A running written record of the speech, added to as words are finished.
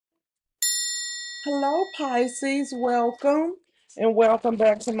Hello, Pisces. Welcome and welcome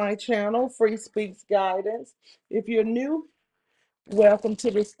back to my channel, Free Speaks Guidance. If you're new, welcome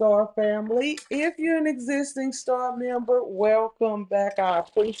to the Star family. If you're an existing Star member, welcome back. I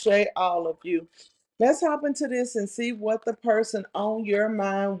appreciate all of you. Let's hop into this and see what the person on your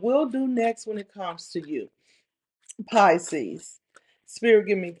mind will do next when it comes to you. Pisces. Spirit,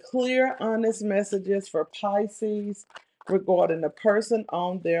 give me clear, honest messages for Pisces regarding the person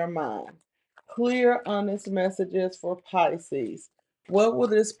on their mind. Clear, honest messages for Pisces. What will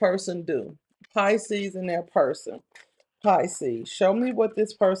this person do? Pisces and their person. Pisces. Show me what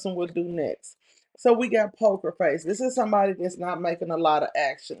this person will do next. So we got poker face. This is somebody that's not making a lot of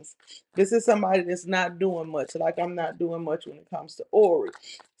actions. This is somebody that's not doing much. Like I'm not doing much when it comes to Ori.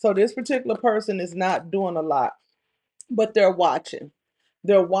 So this particular person is not doing a lot, but they're watching.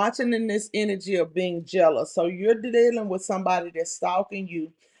 They're watching in this energy of being jealous. So you're dealing with somebody that's stalking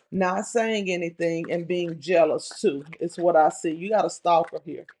you, not saying anything, and being jealous too. It's what I see. You got a stalker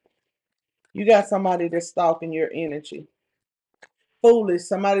here. You got somebody that's stalking your energy. Foolish.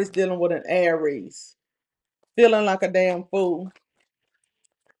 Somebody's dealing with an Aries. Feeling like a damn fool.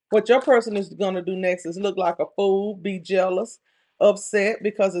 What your person is going to do next is look like a fool, be jealous, upset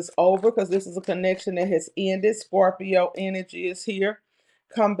because it's over, because this is a connection that has ended. Scorpio energy is here.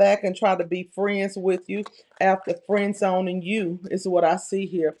 Come back and try to be friends with you after friend zoning you is what I see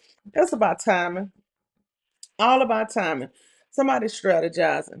here. That's about timing. All about timing. Somebody's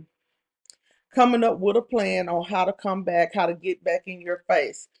strategizing, coming up with a plan on how to come back, how to get back in your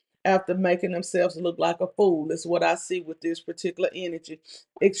face after making themselves look like a fool. Is what I see with this particular energy.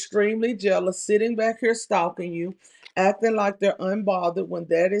 Extremely jealous, sitting back here stalking you, acting like they're unbothered when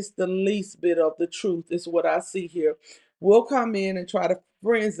that is the least bit of the truth, is what I see here. Will come in and try to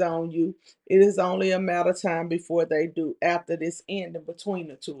friend zone you. It is only a matter of time before they do, after this ending between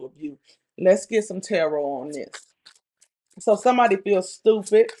the two of you. Let's get some tarot on this. So somebody feels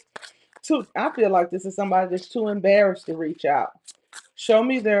stupid. I feel like this is somebody that's too embarrassed to reach out. Show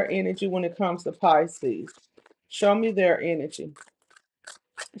me their energy when it comes to Pisces. Show me their energy.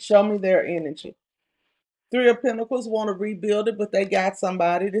 Show me their energy. Three of Pentacles want to rebuild it, but they got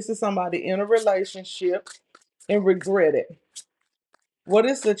somebody. This is somebody in a relationship and regret it. What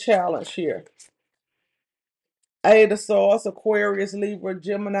is the challenge here? Eight of Swords, Aquarius, Libra,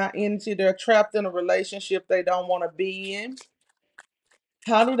 Gemini energy. They're trapped in a relationship they don't want to be in.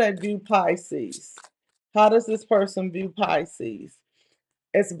 How do they view Pisces? How does this person view Pisces?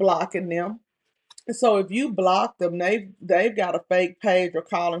 It's blocking them. So if you block them, they've got a fake page or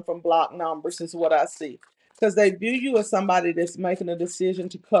calling from block numbers is what I see. Because they view you as somebody that's making a decision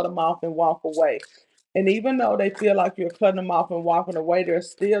to cut them off and walk away. And even though they feel like you're cutting them off and walking away, they're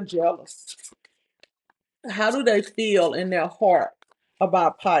still jealous. How do they feel in their heart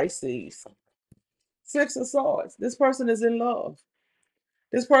about Pisces? Six of Swords. This person is in love.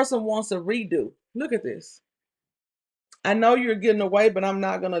 This person wants a redo. Look at this. I know you're getting away, but I'm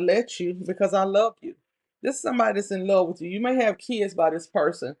not going to let you because I love you. This is somebody that's in love with you. You may have kids by this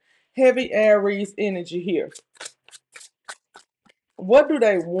person. Heavy Aries energy here. What do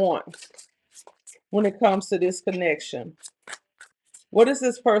they want when it comes to this connection? What is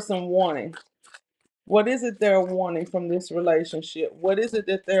this person wanting? What is it they're wanting from this relationship? What is it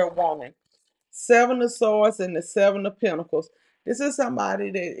that they're wanting? Seven of Swords and the Seven of Pentacles. This is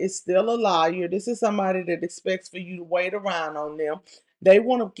somebody that is still a liar. This is somebody that expects for you to wait around on them. They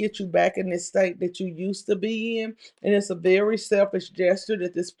want to get you back in this state that you used to be in. And it's a very selfish gesture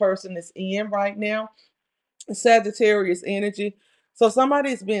that this person is in right now. Sagittarius energy. So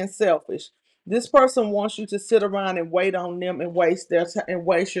somebody is being selfish. This person wants you to sit around and wait on them and waste their time and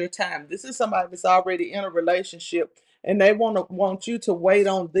waste your time. This is somebody that's already in a relationship and they want you to wait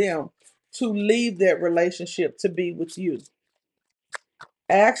on them to leave that relationship to be with you.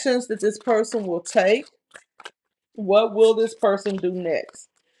 Actions that this person will take. What will this person do next?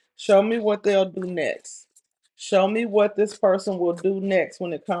 Show me what they'll do next. Show me what this person will do next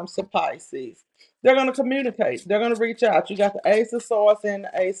when it comes to Pisces. They're going to communicate. They're going to reach out. You got the Ace of Swords and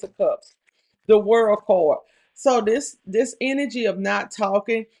the Ace of Cups. The World card. So this energy of not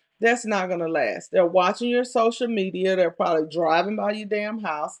talking, that's not going to last. They're watching your social media. They're probably driving by your damn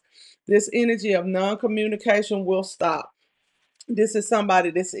house. This energy of non-communication will stop. This is somebody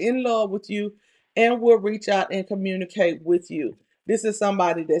that's in love with you and will reach out and communicate with you. This is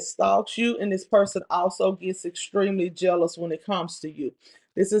somebody that stalks you, and this person also gets extremely jealous when it comes to you.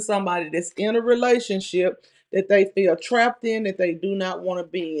 This is somebody that's in a relationship that they feel trapped in, that they do not want to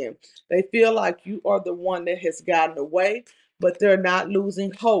be in. They feel like you are the one that has gotten away, but they're not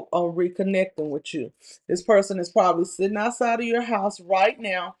losing hope on reconnecting with you. This person is probably sitting outside of your house right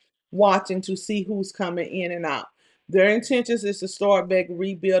now, watching to see who's coming in and out. Their intentions is to start back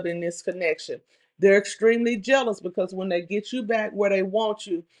rebuilding this connection. They're extremely jealous because when they get you back where they want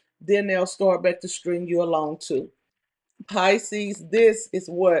you, then they'll start back to string you along too. Pisces, this is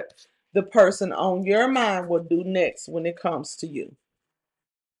what the person on your mind will do next when it comes to you.